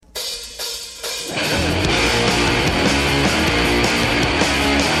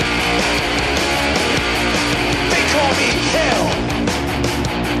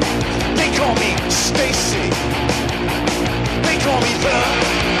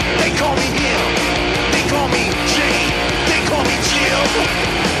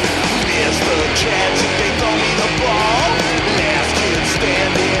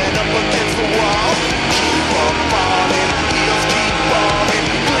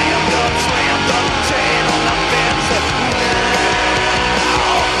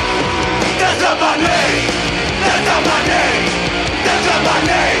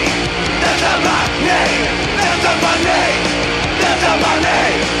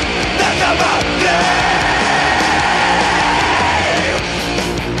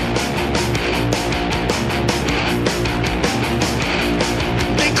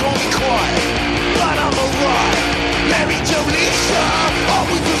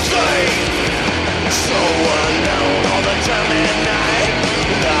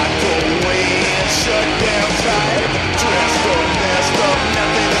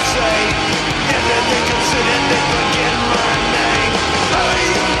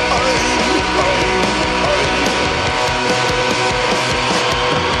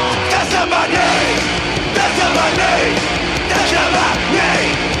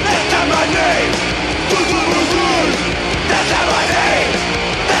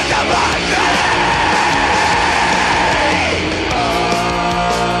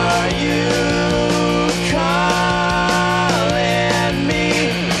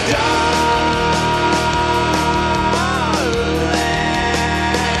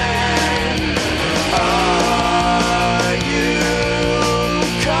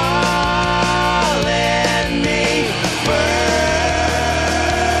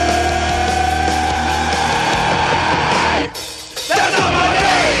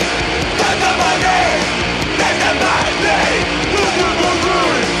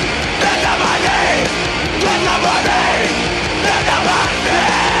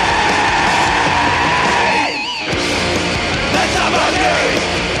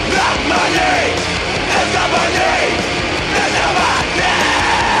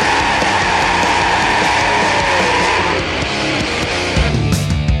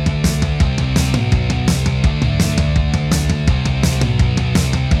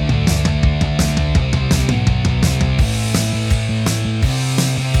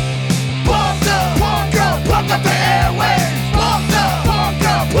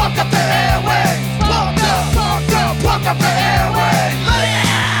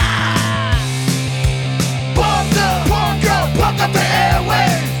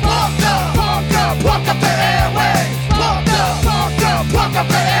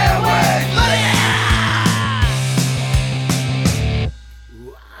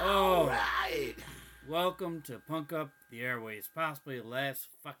Welcome to Punk Up the Airwaves, possibly the last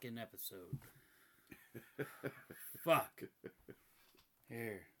fucking episode. Fuck.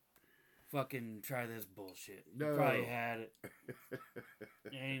 Here. Fucking try this bullshit. No. You probably had it.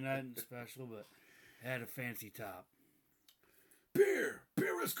 Ain't nothing special, but it had a fancy top. Beer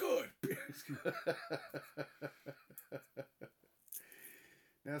is good. Beer is good.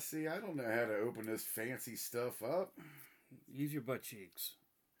 Now, see, I don't know how to open this fancy stuff up. Use your butt cheeks.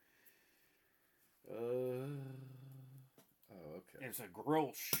 Oh, okay. It's a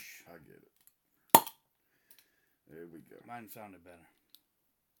grosh. I get it. There we go. Mine sounded better.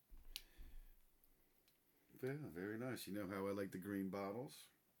 Yeah, very nice. You know how I like the green bottles.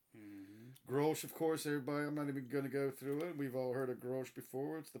 Mm-hmm. Grolsch, of course, everybody. I'm not even going to go through it. We've all heard of Grolsch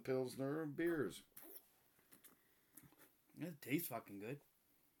before. It's the Pilsner and beers. It tastes fucking good.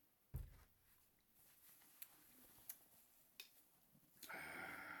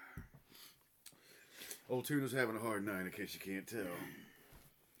 Old Tuna's having a hard night, in case you can't tell.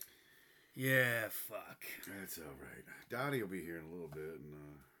 Yeah, fuck. That's all right. Dottie will be here in a little bit.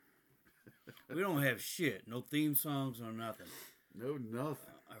 And, we don't have shit. No theme songs, no nothing. No,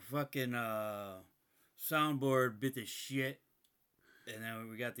 nothing. Our fucking soundboard bit the shit. And then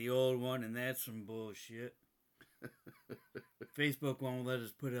we got the old one, and that's some bullshit. Facebook won't let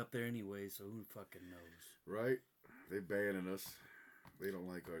us put it up there anyway, so who fucking knows? Right? They banning us. They don't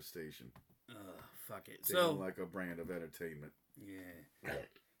like our station. Fuck it. They don't like our brand of entertainment. Yeah.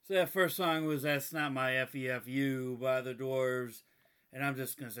 So that first song was That's Not My FEFU by the Dwarves. And I'm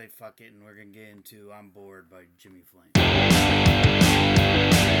just going to say fuck it, and we're going to get into I'm Bored by Jimmy Flame.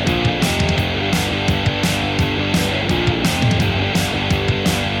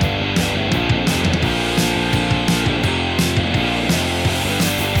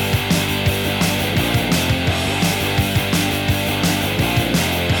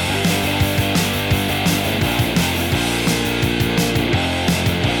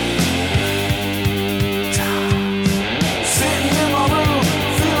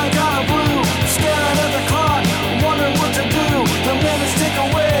 Take a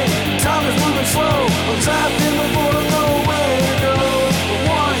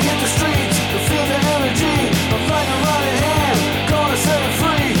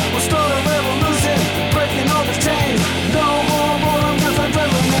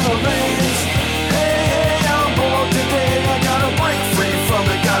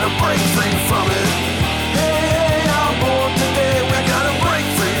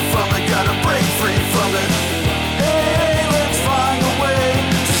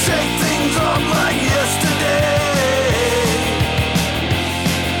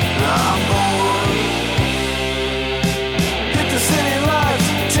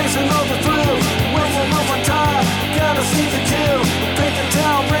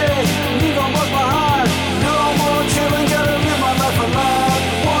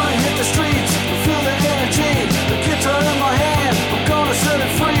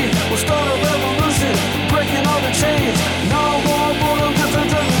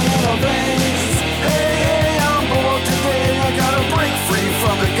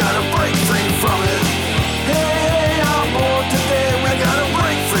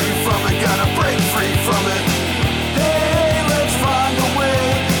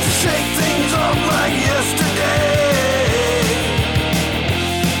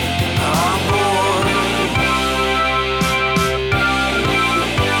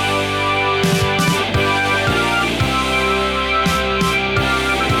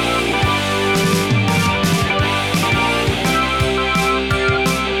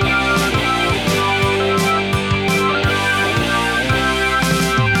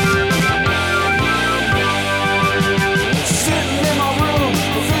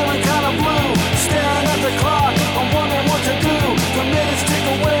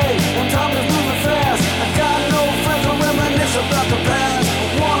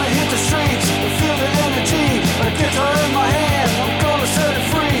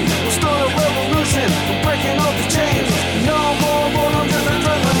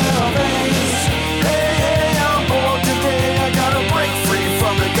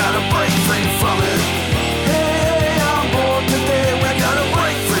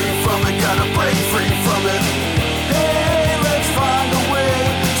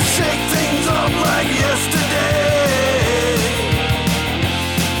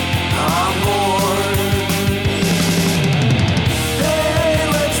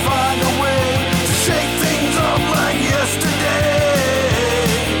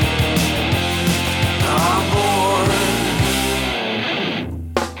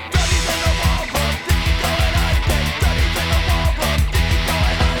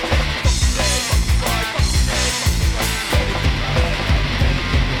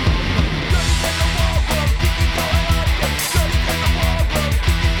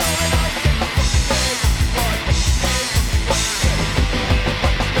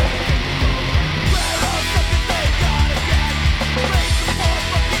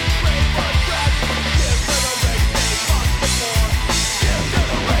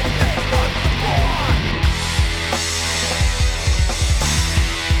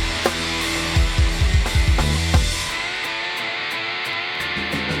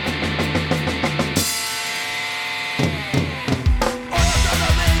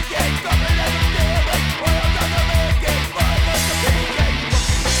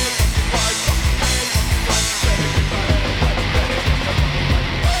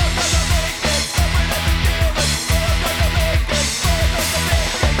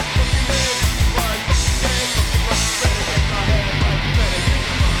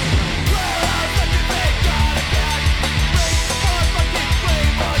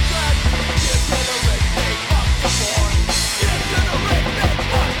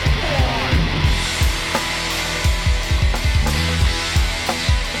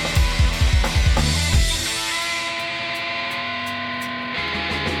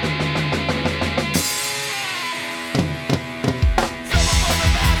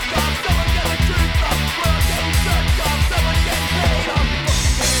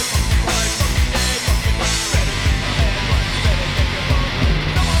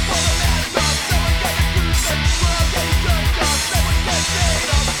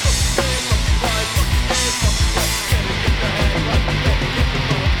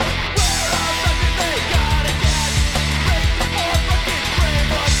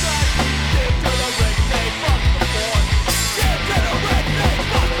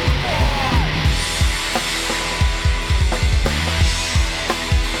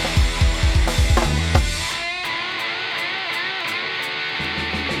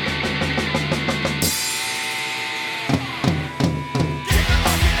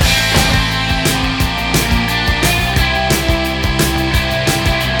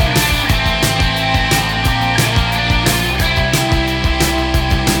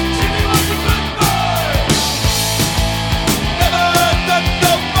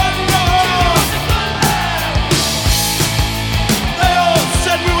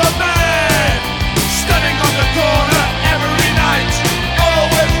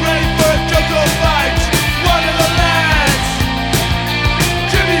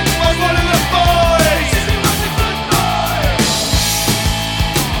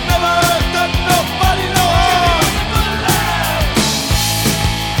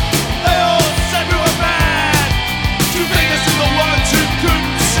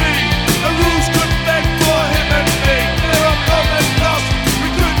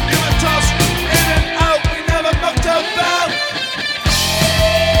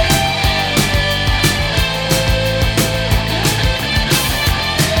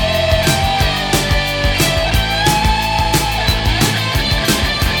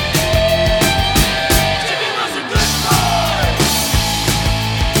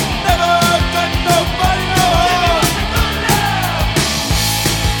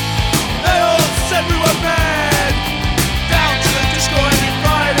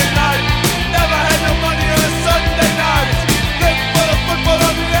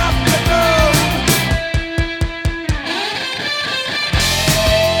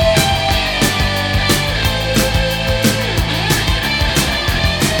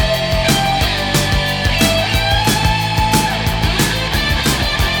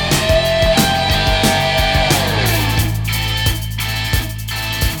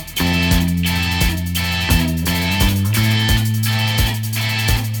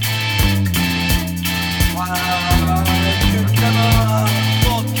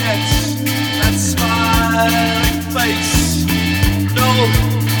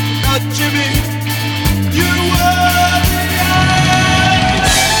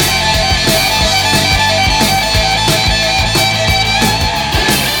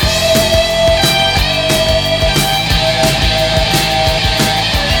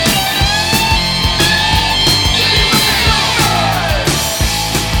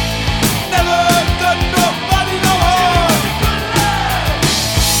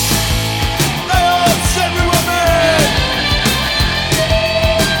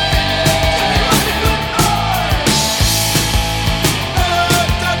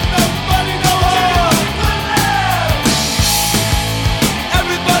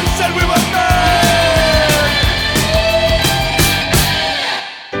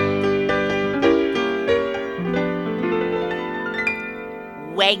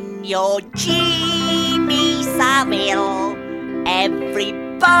when you're Jimmy Saville,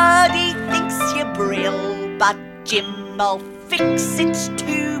 everybody thinks you're brill, but Jim'll fix it's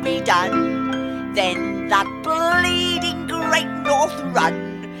to be done. Then that bleeding Great North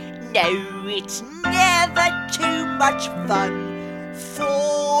Run, no, it's never too much fun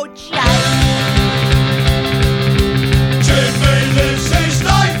for John. Jimmy lives his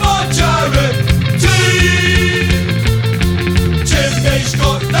life on charity. Jimmy's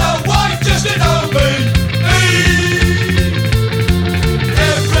got no wife, just an OBE.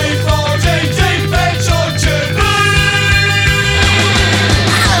 Everybody depends on Jimmy.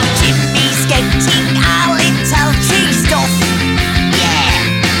 Oh, Jimmy's getting a little cheesed off, yeah.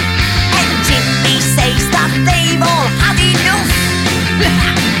 And Jimmy says that they've all had enough.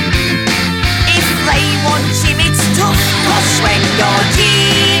 He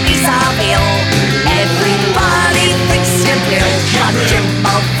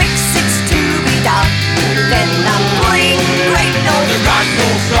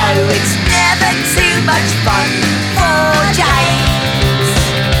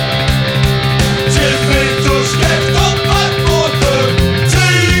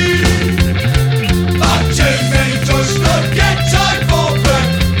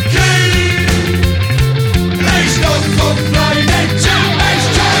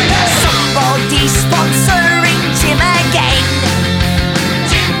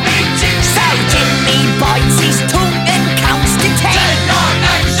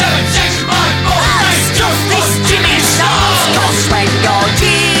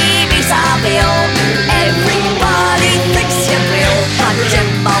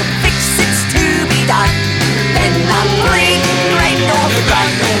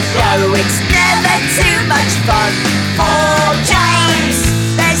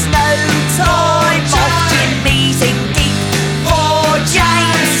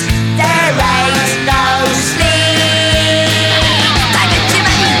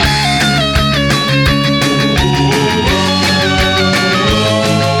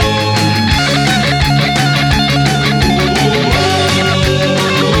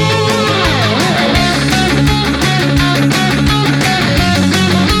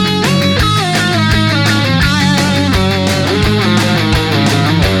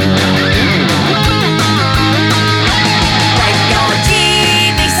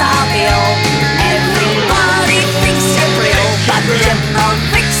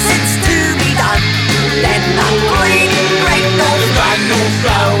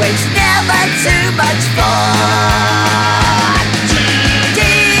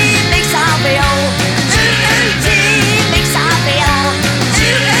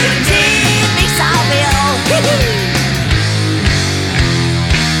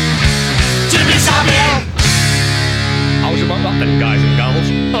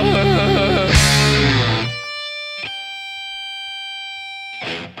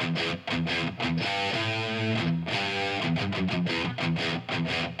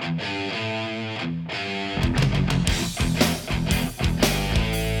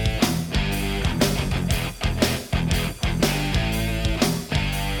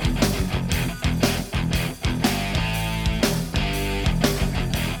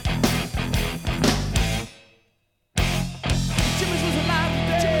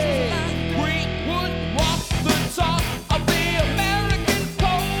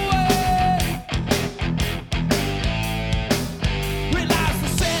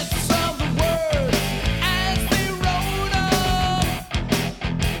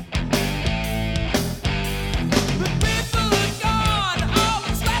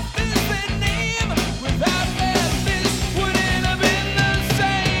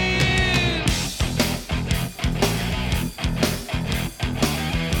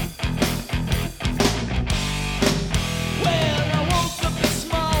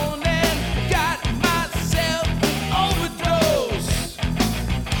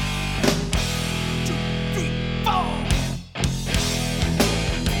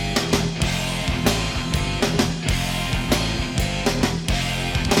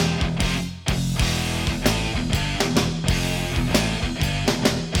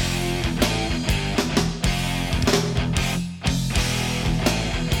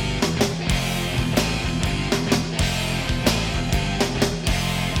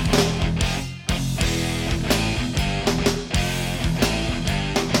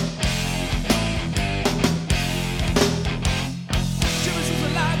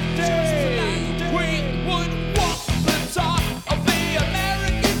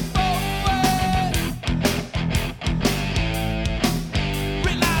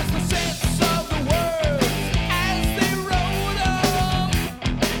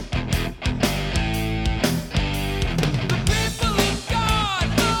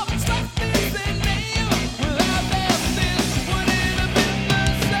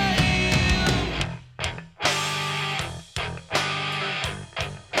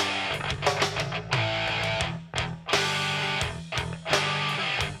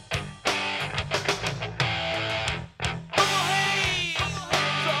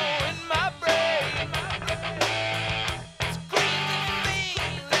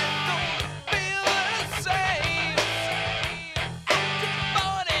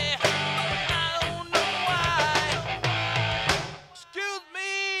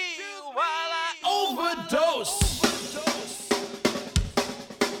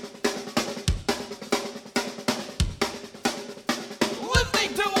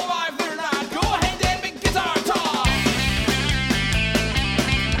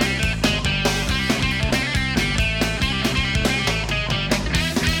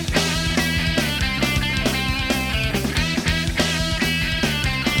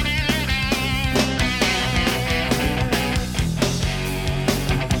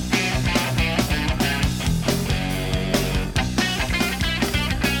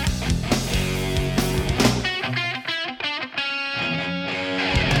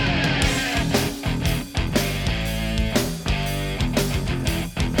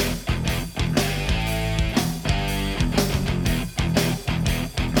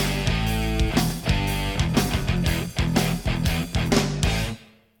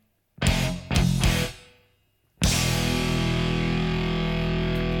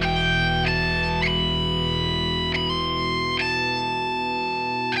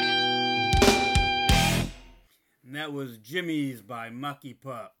that was Jimmy's by Mucky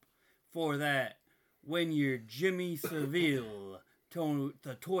Pup. For that, When You're Jimmy Saville-Toy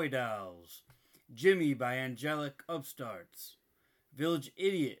Dolls. Jimmy by Angelic Upstarts. Village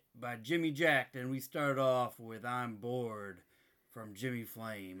Idiot by Jimmy Jacked. And we start off with I'm Bored from Jimmy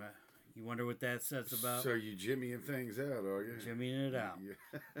Flame. You wonder what that set's about? So you jimmying things out, are you? Jimmying it out. Yeah.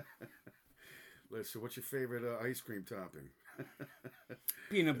 Listen, what's your favorite ice cream topping?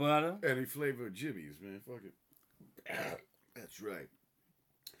 Peanut butter. Any flavor of Jimmy's, man. Fuck it. That's right.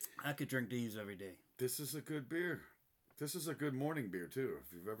 I could drink these every day. This is a good beer. This is a good morning beer, too.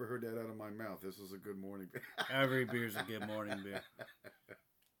 If you've ever heard that out of my mouth, this is a good morning beer. Every beer's a good morning beer.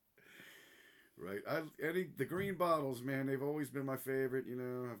 Right. The green bottles, man, they've always been my favorite. You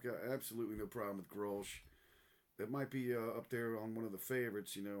know, I've got absolutely no problem with Grolsch. It might be up there on one of the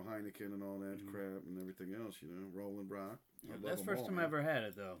favorites, you know, Heineken and all that crap and everything else, you know, Rolling Rock. That's the first time I ever had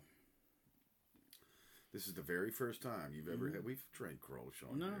it, though. This is the very first time you've ever had. We've drank Grolsch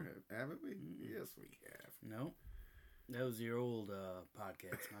on here, haven't we? Yes, we have. No. That was your old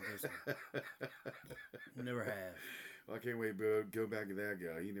podcast, not this one. Never have. Well, I can't wait, bro. Go back to that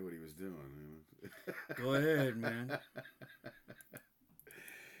guy. He knew what he was doing. Go ahead, man.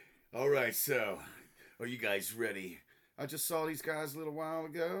 All right, so are you guys ready? I just saw these guys a little while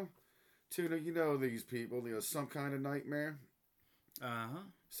ago. Tuna, you know these people. They're Some Kind of Nightmare. Uh-huh.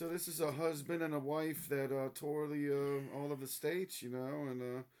 So this is a husband and a wife that tour all of the states, you know,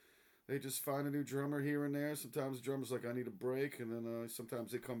 and they just find a new drummer here and there. Sometimes the drummer's like, I need a break, and then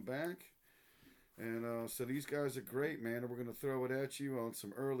sometimes they come back. And so these guys are great, man, and we're going to throw it at you on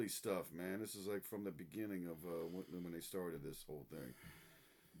some early stuff, man. This is like from the beginning of when they started this whole thing.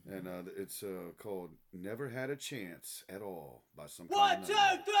 And it's called Never Had a Chance at All by Some Kind of Nightmare.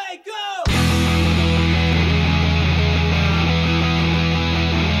 1, 2, 3, go!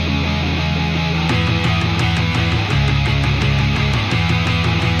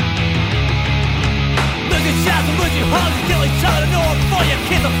 Shots and losing hugs and kill each other. No one for your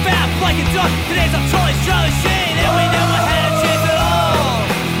kids are fat like a dog. Today's I'm Charlie Sheen, and we never had a chance at all.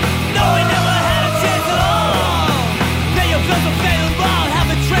 No, we never had a chance at all. Pay your bills and fade along. Have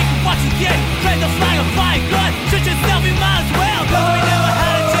a drink and watch the game. Trade the flag and flying gun. Shoot yourself, you might as well. Cause we never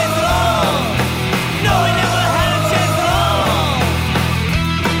had a chance at all. No, we never had a chance at all.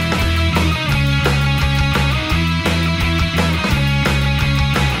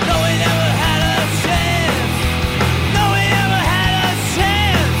 No, we never had a chance. No, we never had a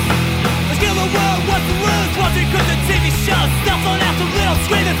chance. Let's give the world what's to lose. Watching cooking TV shows. Stuff on after little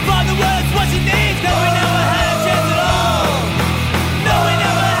screaming from the words what you need. No, we never had a chance at all. No, we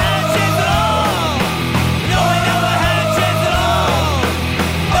never had a chance at all. No, we never had a chance at all.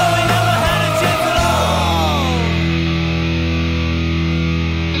 No, we never had a chance at all.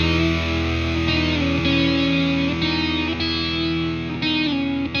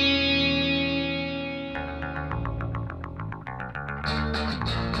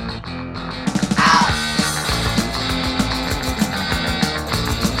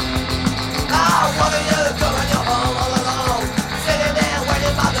 Oh, what are you doing? You're home all alone, sitting there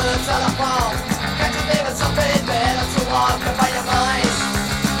waiting by the telephone. Can't you think of something better to occupy your mind?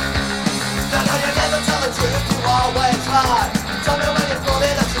 No, you never tell the truth, you always lie. Tell me when you're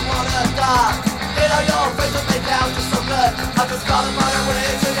fully that you wanna die. You know your face will make out just so good. I just gotta find a way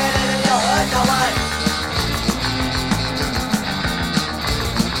to get it in your hood. No way.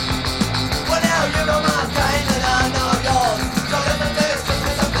 Well, now you know my pain and I know yours. So let the things just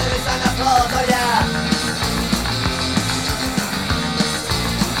with some lyrics and applause, oh yeah.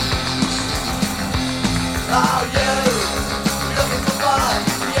 Oh, you, looking for fun,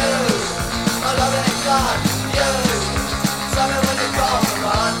 you, a loving gun, you, tell me when you call to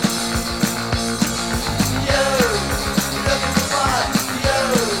run. You, looking for fun, you,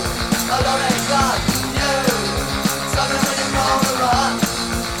 a loving gun, you, tell me when you call to run.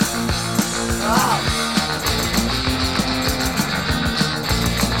 Oh.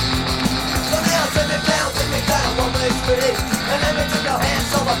 So now take me down one-way street, and let me take your hands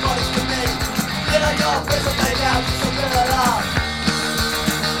so my body's to me. You know your face will make out just so good off.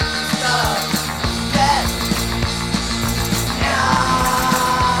 Stop. Yes. Yeah.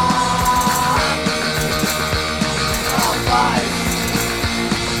 No fight.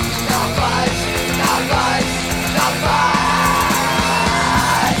 No fight. No fight. No fight.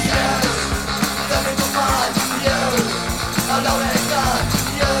 You. Looking for fun. You. A loaded gun.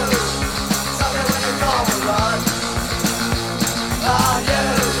 You. Tell me when you call me run. Oh, you.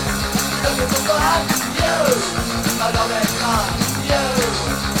 Looking for fun. You. A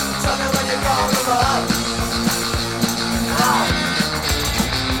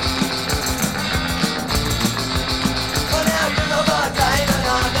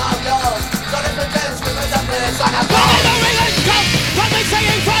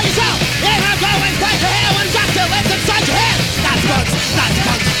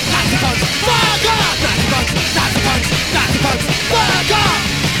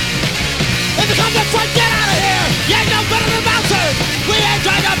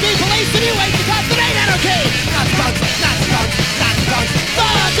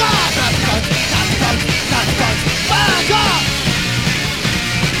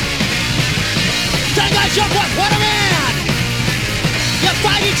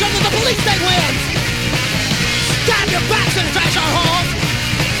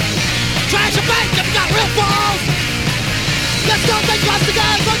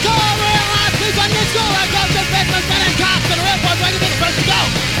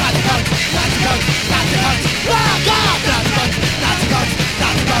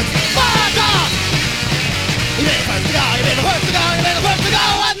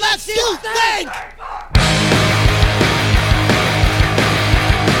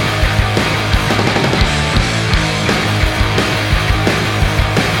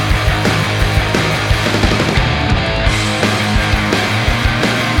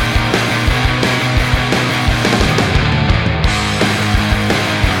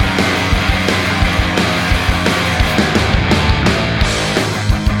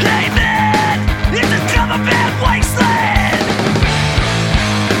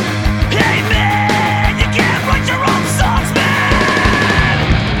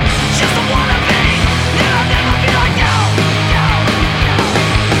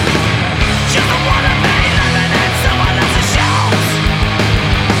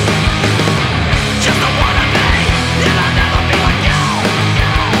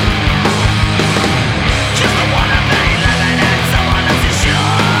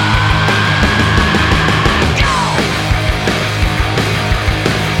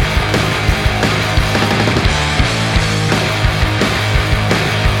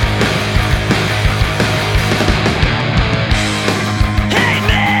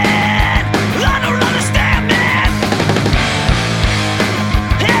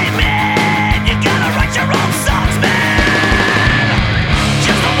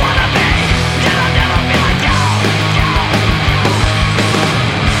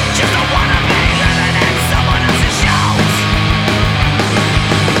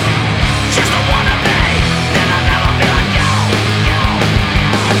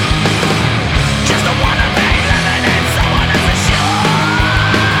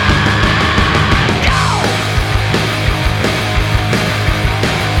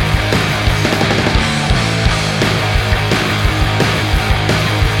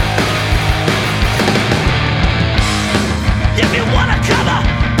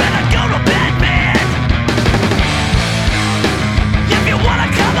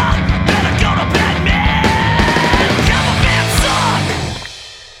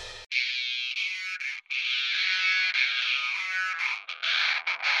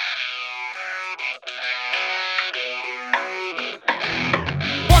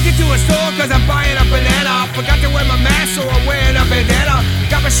Cause I'm buying a banana. Forgot to wear my mask, so I'm wearing a bandana.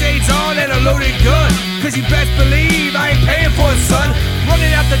 Got my shades on and a loaded gun, cause you best believe I ain't paying for it, son. Running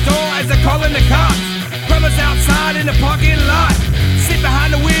out the door as they're calling the cops. Grandma's outside in the parking lot. Sit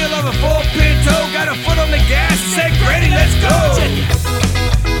behind the wheel of a Ford Pinto. Got a foot on the gas and said, Granny, let's go.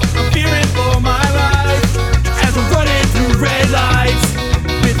 I'm fearing for my life as I'm running through red lights,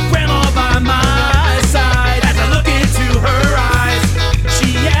 with Grandma by my side. As I look into her eyes,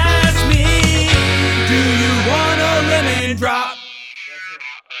 she asked me, do you want a lemon drop?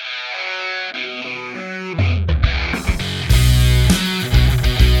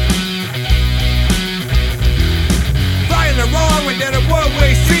 Flying the wrong way down a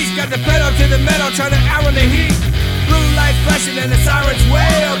one-way street. Got the pedal to the metal, trying to outrun the heat. Blue lights flashing and the sirens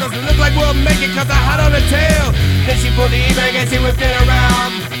wail. Doesn't look like we'll make it cause I hot on the tail. Then she pulled the e-brake and she whipped it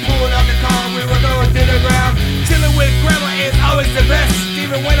around. Pulling out the car, we were going to the ground. Chilling with Grandma is always the best,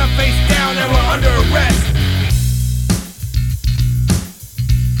 even when I'm face down and we're under arrest.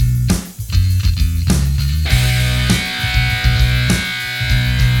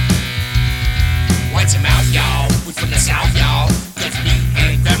 Watch your mouth, y'all. We from the south, y'all. That's me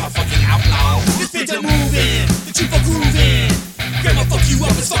and Grandma fucking outlaw. This bitch a moving, the chief a grooving. Grandma fuck you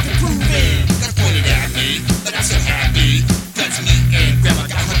up, it's fucking proving. Got pointed at me, but I'm so happy. Cause me and Grandma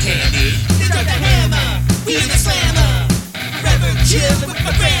got her candy. They got the hammer, we in the slammer. Rather chill with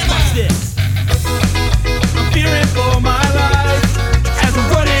my grandma. Watch this. I'm fearing for my life as I'm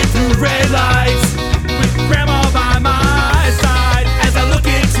running through red lights, with Grandma by my side. As I look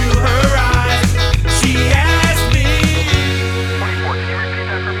into her eyes, she asked me, 24, can you repeat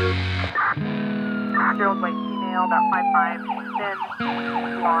that for me? Girls like female, about 5'5", thin,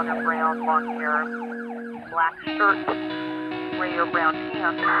 blonde or brown, long hair, black shirt, gray or brown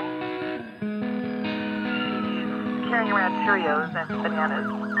pants. She's carrying around Cheerios and bananas.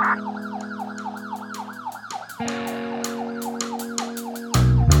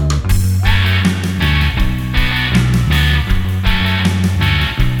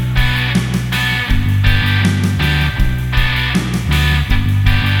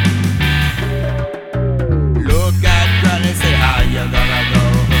 look at Granny, say how you gonna go.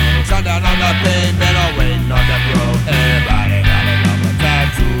 Shut down on the pavement or waiting on the road. Everybody got a number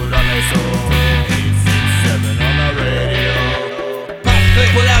tattooed on their soul. 867 on the radio. Pop the click,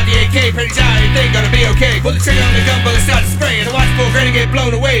 pull out the AK, pretty giant, think gonna be okay. Pull the trigger on the gun, but it's not a spray. And watch poor Granny get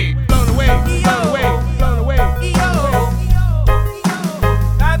blown away.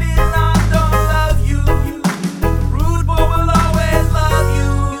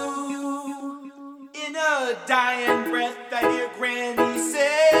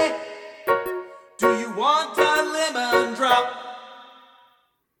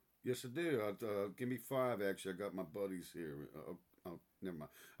 Yes, I do. Give me 5, actually. I got my buddies here. Never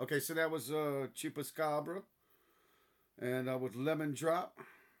mind. Okay, so that was Chupaskabra. And with Lemon Drop.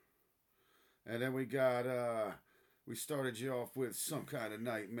 And then we got, we started you off with Some Kind of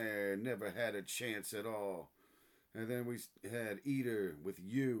Nightmare. Never Had a Chance at All. And then we had Eater with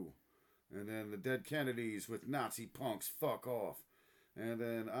You. And then the Dead Kennedys with Nazi Punks, Fuck Off. And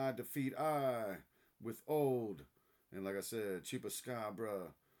then I Defeat I with Old. And like I said,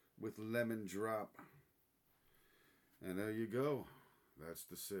 Chupaskabra with Lemon Drop. And there you go. That's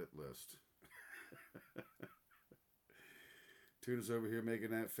the set list. Tuna's over here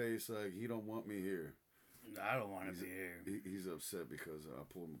making that face like he don't want me here. I don't want to be here. He's upset because I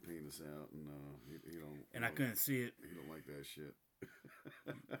pulled my penis out and he don't. And I couldn't see it. He don't like that shit.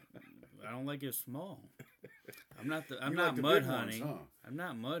 I don't like it small. I'm not like mud big hunting. ones, huh? I'm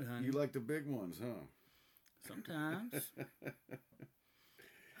not mud hunting. You like the big ones, huh? Sometimes.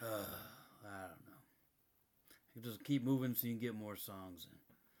 I don't know. You just keep moving so you can get more songs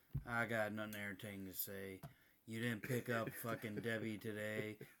in. I got nothing entertaining to say. You didn't pick up fucking Debbie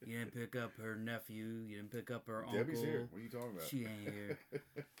today. You didn't pick up her nephew. You didn't pick up her uncle. Debbie's here. What are you talking about? She ain't here.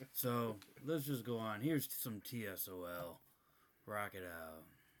 So let's just go on. Here's some TSOL. Rock it out.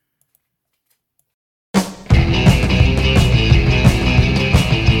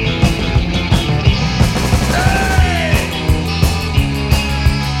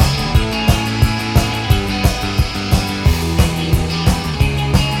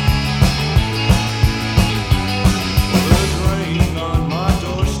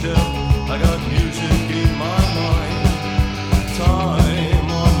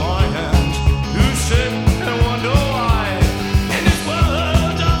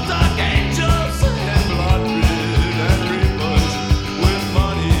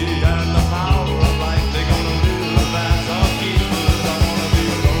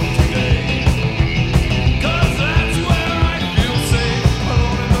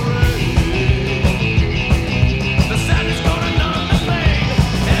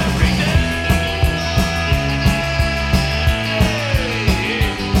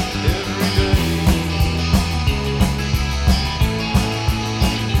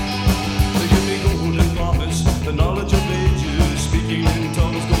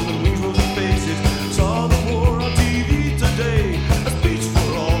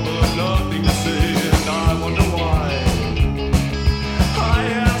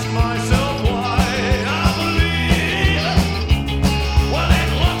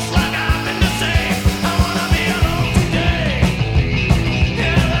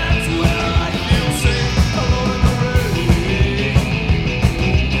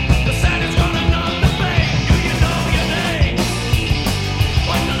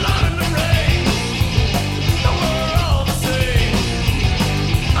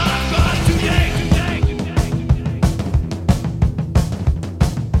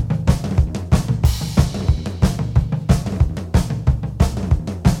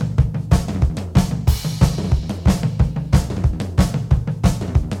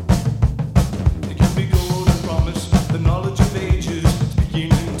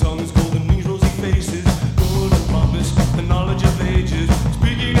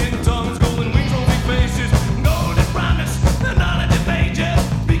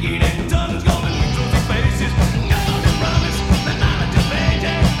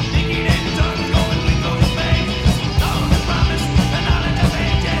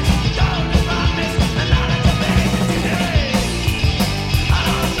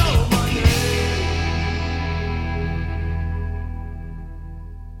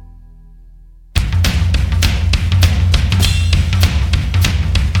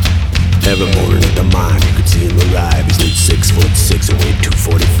 Every morning at the mine you could see him arrive. He stood 6'6" and weighed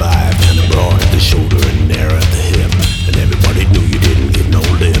 245. Kinda broad at the shoulder and narrow at the hip. And everybody knew you didn't get no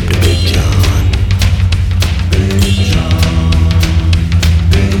lip to Big John. Big John,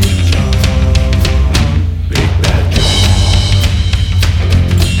 Big John, Big Bad John.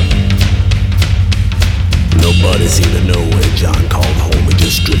 Nobody seemed to know where John called home. He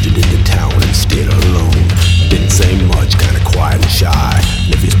just drifted into town and stayed alone. Didn't say much, kinda quiet and shy.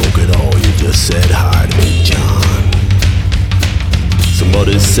 And if you spoke at all, you just said hi to Big John.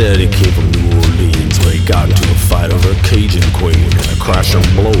 Somebody said he came from New Orleans, where he got into a fight over a Cajun queen. And a crashing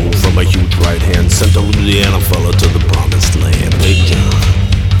blow from a huge right hand sent a Louisiana fella to the promised land. Big John,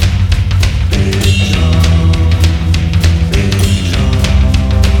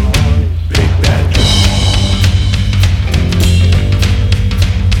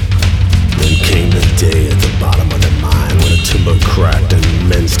 Cracked and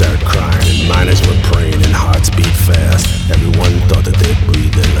men start crying and miners were praying and hearts beat fast. Everyone thought that they'd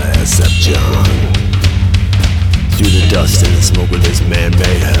breathe their last except John. Through the dust and the smoke of this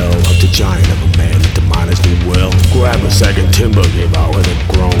man-made hell, up the giant of a man that the miners knew well. Grabbed a sack of timber, gave out with a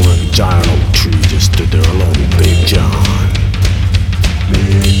groan, and a giant oak tree just stood there alone. Big John.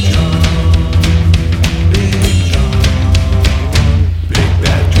 Big John. Big John. Big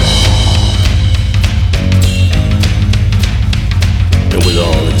Bad John. And with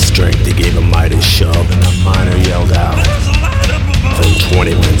all his strength, he gave a mighty shove, and the miner yelled out. Then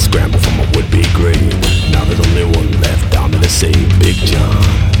 20 men scrambled from a would-be grave. Now there's only one left down to the same Big John.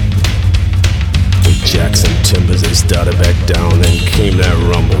 With jacks and timbers, they started back down. Then came that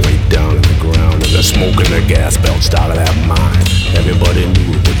rumble way down in the ground, and the smoke and the gas belched out of that mine. Everybody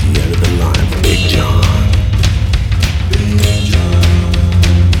knew it was the end of the line for Big John. Big John.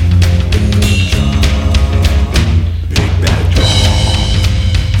 Big John. Big Bad John.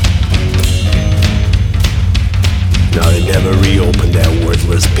 Now they never reopened that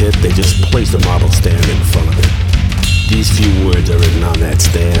worthless pit. They just placed a model stand in front of it. These few words are written on that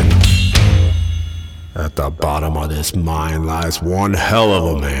stand. At the bottom of this mine lies one hell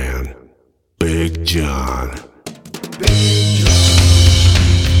of a man, Big John. Big John.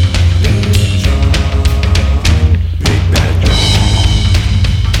 Big John. Big Bad John.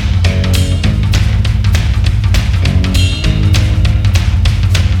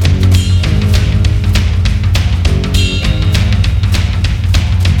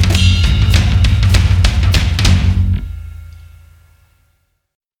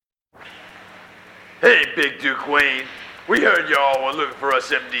 Hey, Big Duke Wayne, we heard y'all were looking for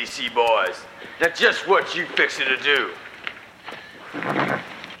us MDC boys. That's just what you fixing to do.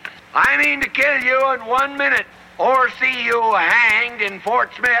 I mean to kill you in 1 minute, or see you hanged in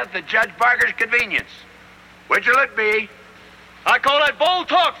Fort Smith at Judge Parker's convenience. Which'll it be? I call that bold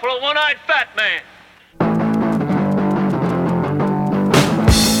talk for a one-eyed fat man.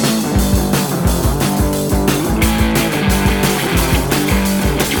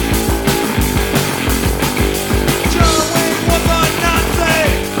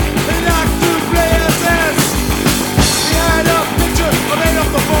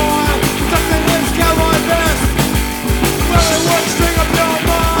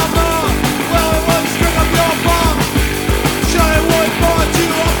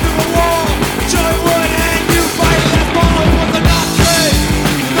 Johnny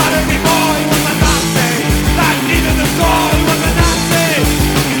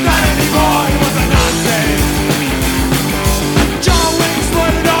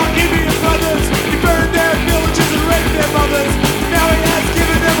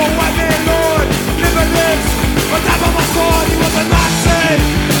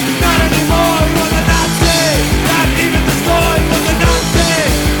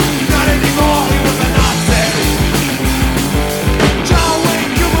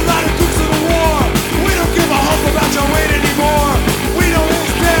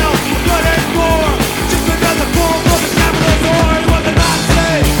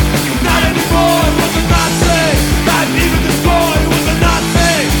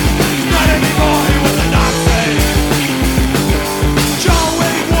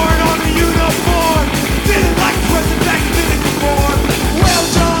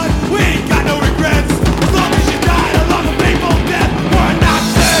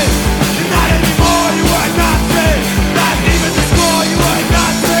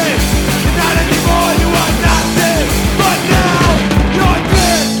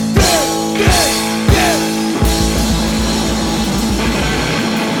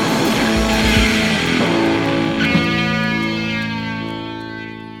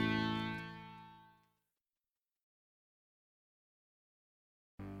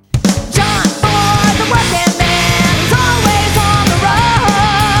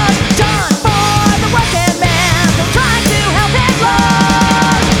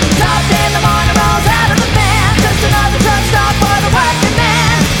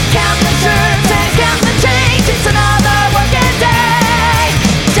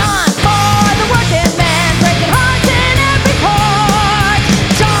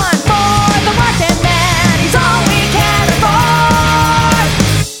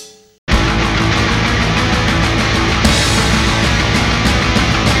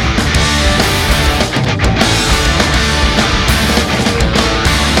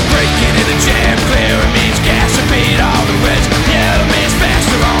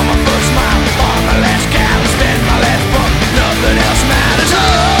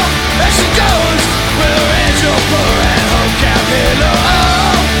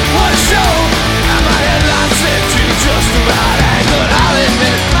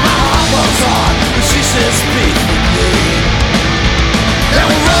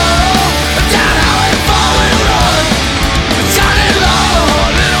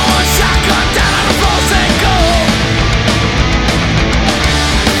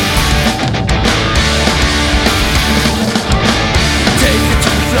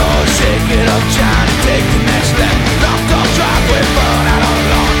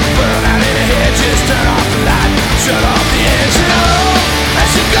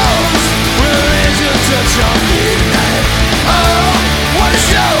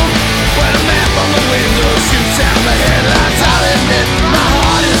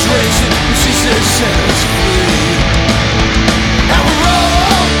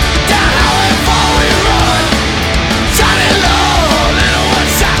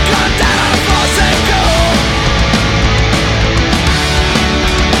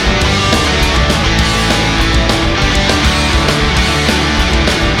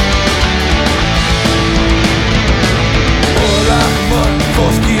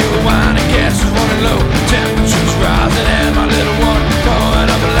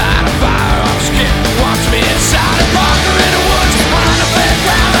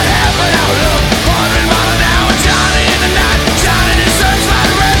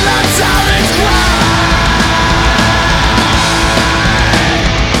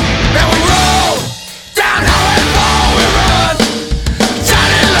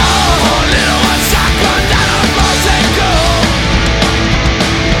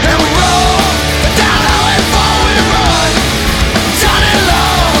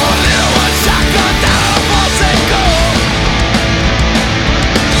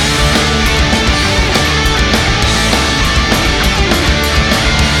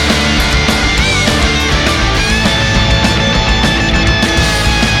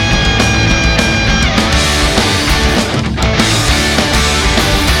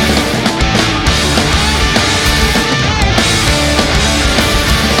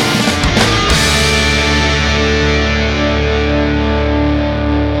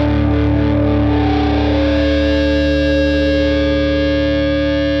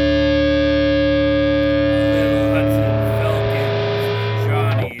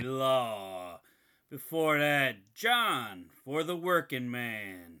Before that, John for the Working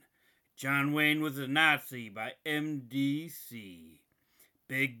Man. John Wayne was a Nazi by MDC.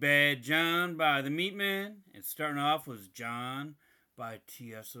 Big Bad John by the Meatmen. And starting off was John by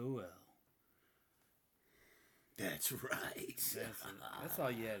TSOL. That's right. That's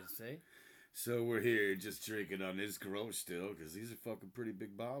all you had to say. So we're here just drinking on this gross still, because these are fucking pretty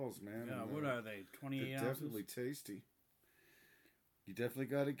big bottles, man. Yeah, And, what are they? 28 They're ounces? definitely tasty. You definitely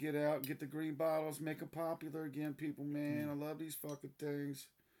got to get out and get the green bottles, make them popular again, people, man. I love these fucking things.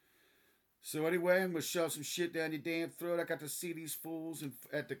 So anyway, I'm going to shove some shit down your damn throat. I got to see these fools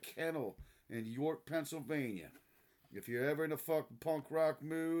at the Kennel in York, Pennsylvania. If you're ever in a fucking punk rock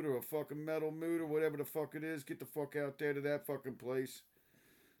mood or a fucking metal mood or whatever the fuck it is, get the fuck out there to that fucking place.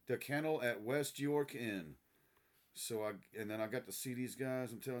 The Kennel at West York Inn. And then I got to see these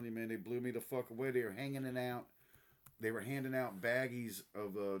guys. I'm telling you, man, they blew me the fuck away. They were hanging it out. They were handing out baggies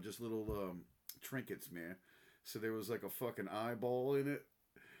of just little trinkets, man. So there was like a fucking eyeball in it.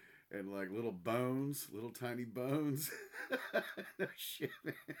 And like little bones, little tiny bones. No shit,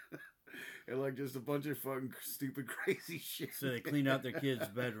 man. And like just a bunch of fucking stupid, crazy shit. So they cleaned out their kid's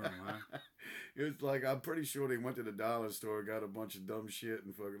bedroom, huh? It was like, I'm pretty sure they went to the dollar store, got a bunch of dumb shit,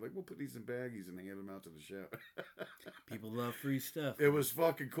 and fucking like, we'll put these in baggies and hand them out to the show. People love free stuff. It was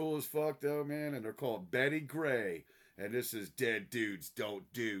fucking cool as fuck, though, man. And they're called Betty Gray. And this is Dead Dudes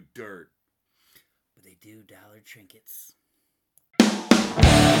Don't Do Dirt. But they do dollar trinkets.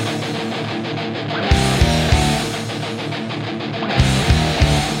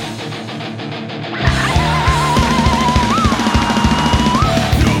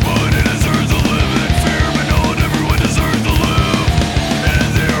 Nobody deserves to live in fear, but not everyone deserves to live. And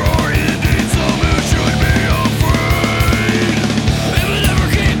there are indeed some who should be afraid. If it ever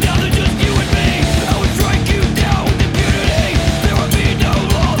came down to just you and me, I would strike you down with impunity. There would be no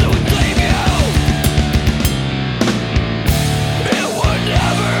law that would claim you. It would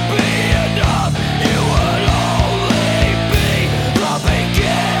never be enough. It would only be the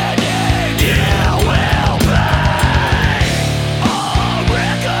beginning. You will pay a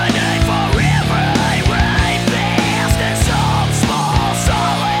reckoning for every rapist and some small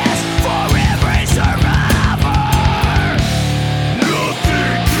solace for every survivor.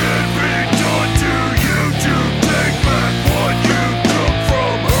 Nothing can be done to you to take back what you took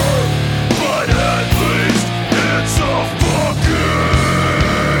from her. But at least it's a fucking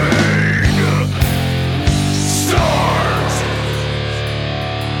start.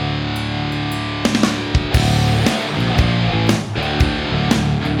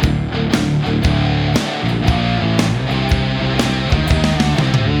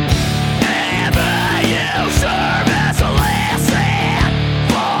 Ever you serve as a lesson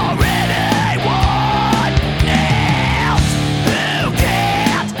for anyone else who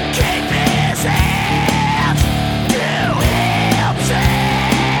can't keep his hands to himself.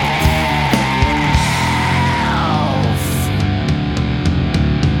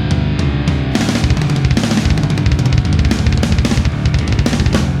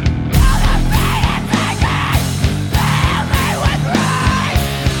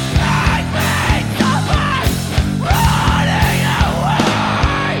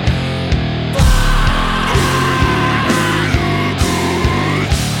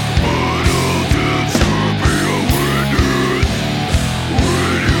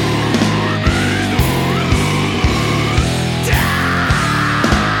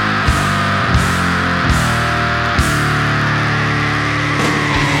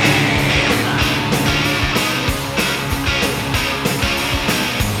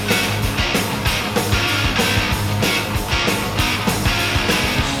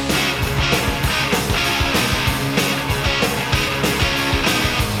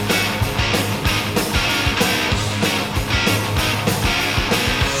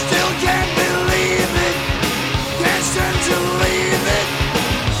 Still can't believe it, can't stand to leave it,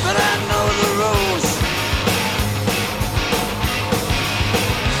 but I know the rules.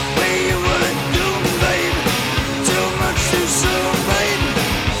 We were doomed, babe, too much too soon, babe,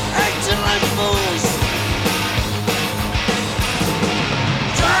 acting like fools.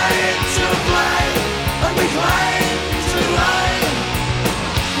 Trying to blind, but we climbed too high.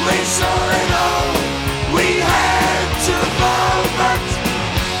 We saw it all, we had to fall, but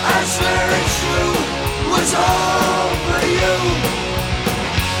I swear it's true, was all for you.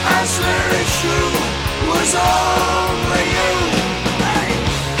 I swear it's true, was all for you.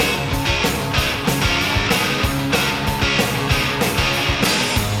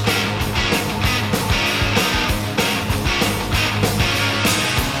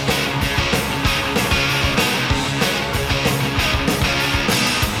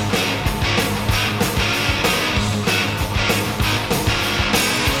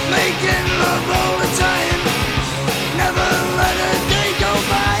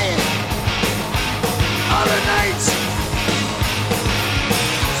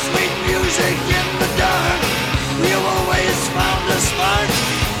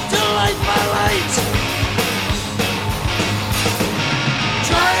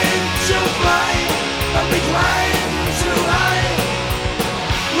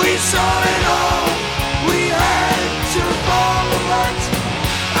 saw it all. We had to follow it.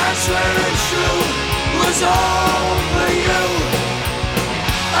 I swear it's true. Was all for you.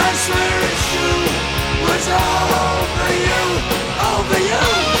 I swear it's true. Was all for you. All for you.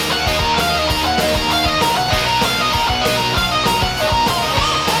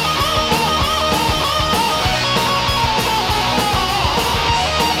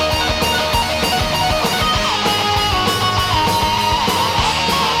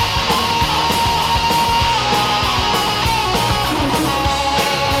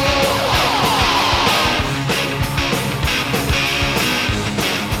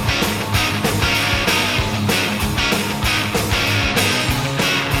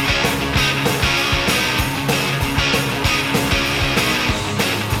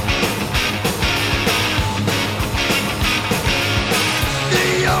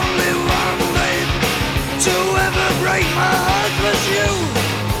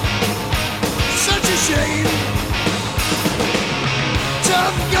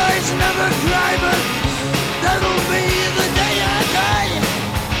 Tough guys never cry, but that'll be the day I die.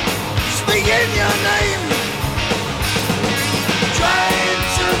 Speaking your name, trying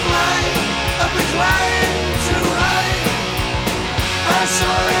to fly up and climb too high. I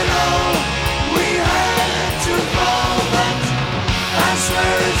saw it all, we had to fall, but I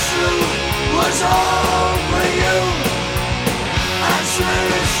swear it's true, was all for you. I swear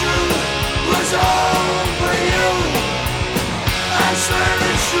it's true, was all for you. I swear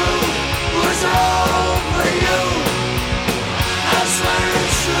it's true, was all for you. I swear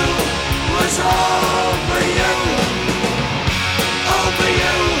it's true, was all for you. All for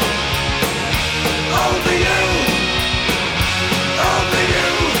you. All for you. All for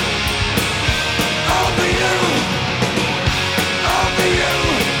you. All for you. All for you.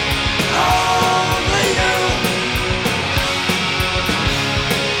 All for you.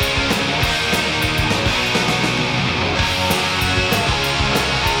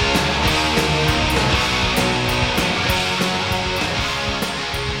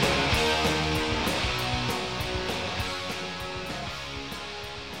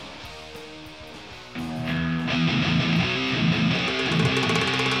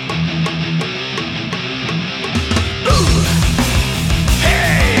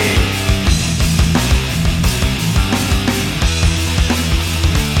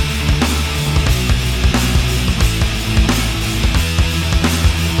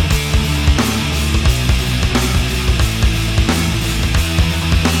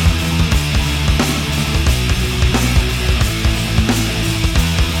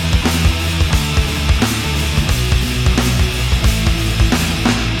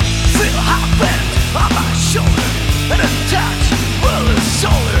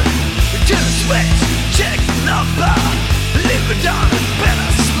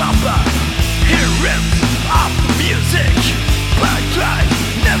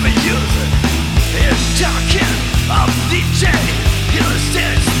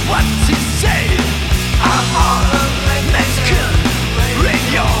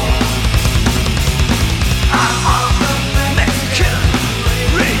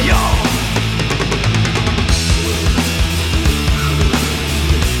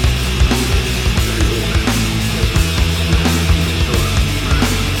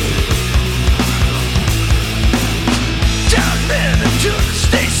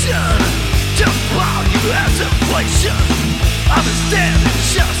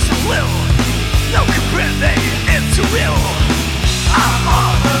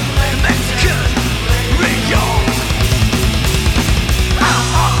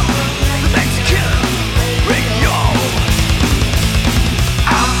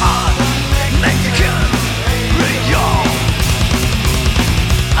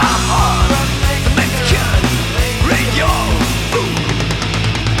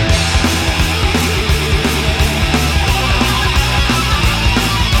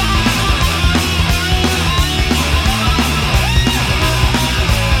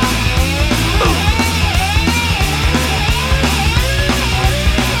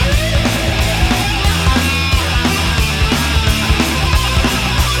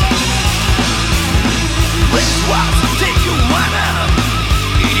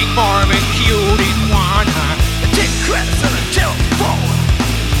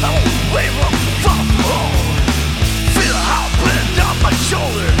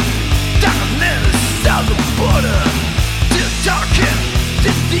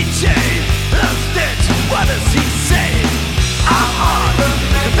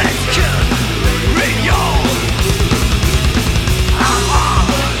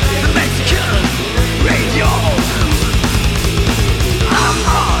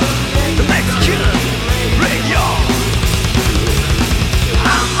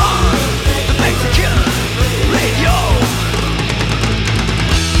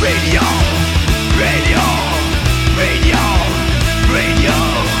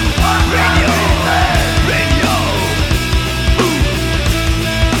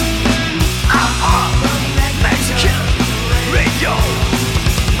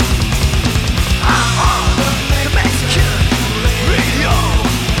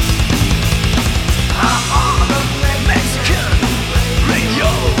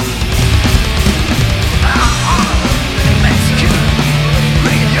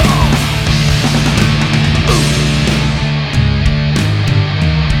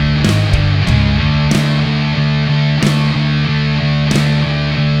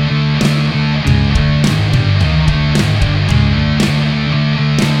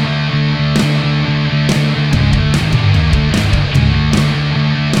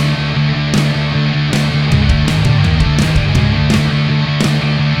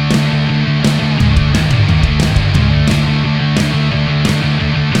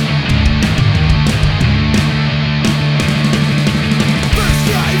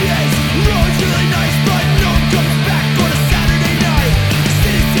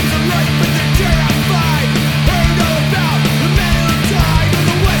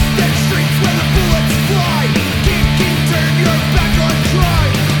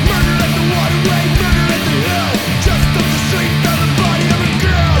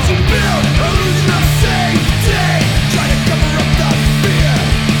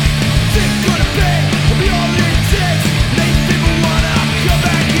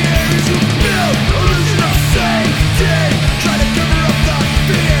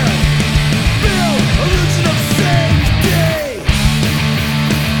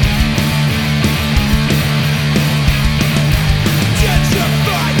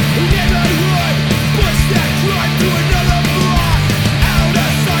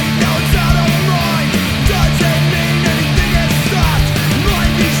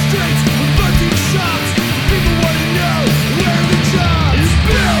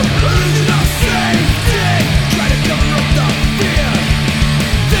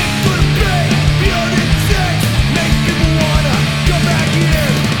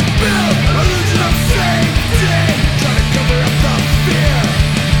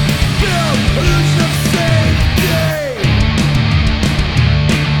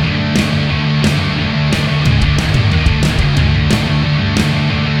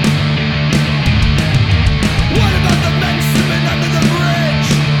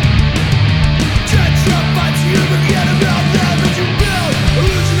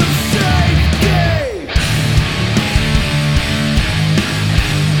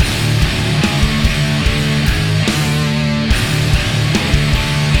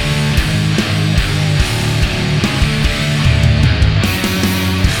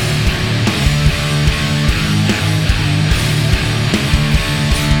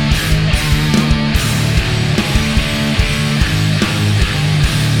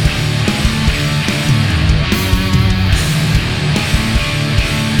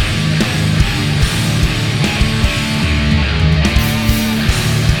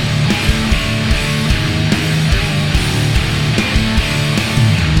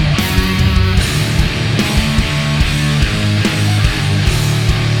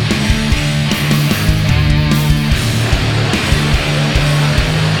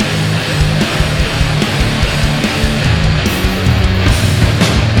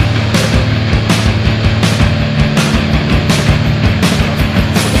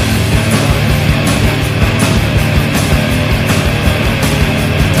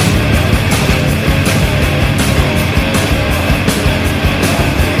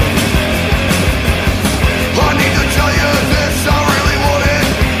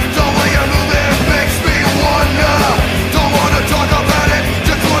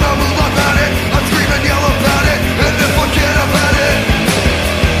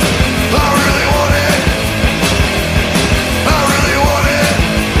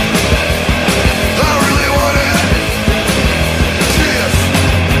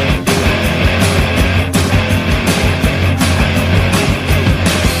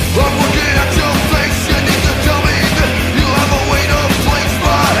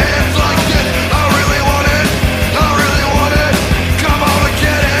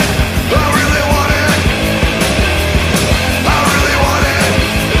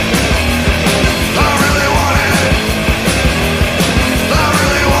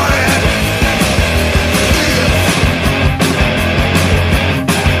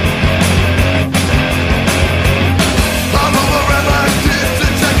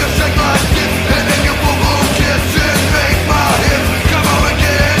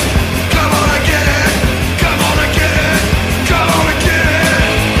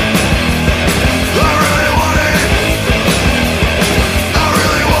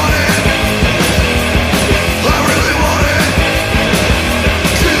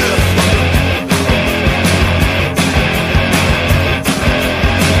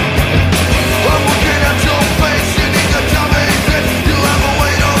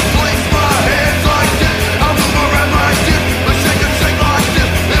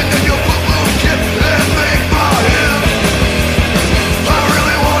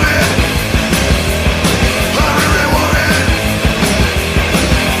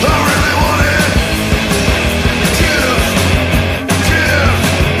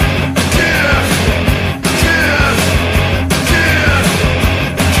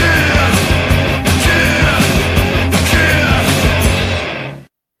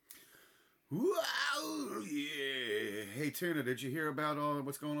 Tuna, did you hear about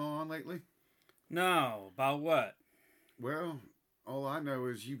what's going on lately? No, about what? Well, all I know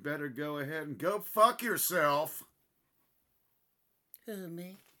is you better go ahead and go fuck yourself. Who,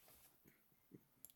 me?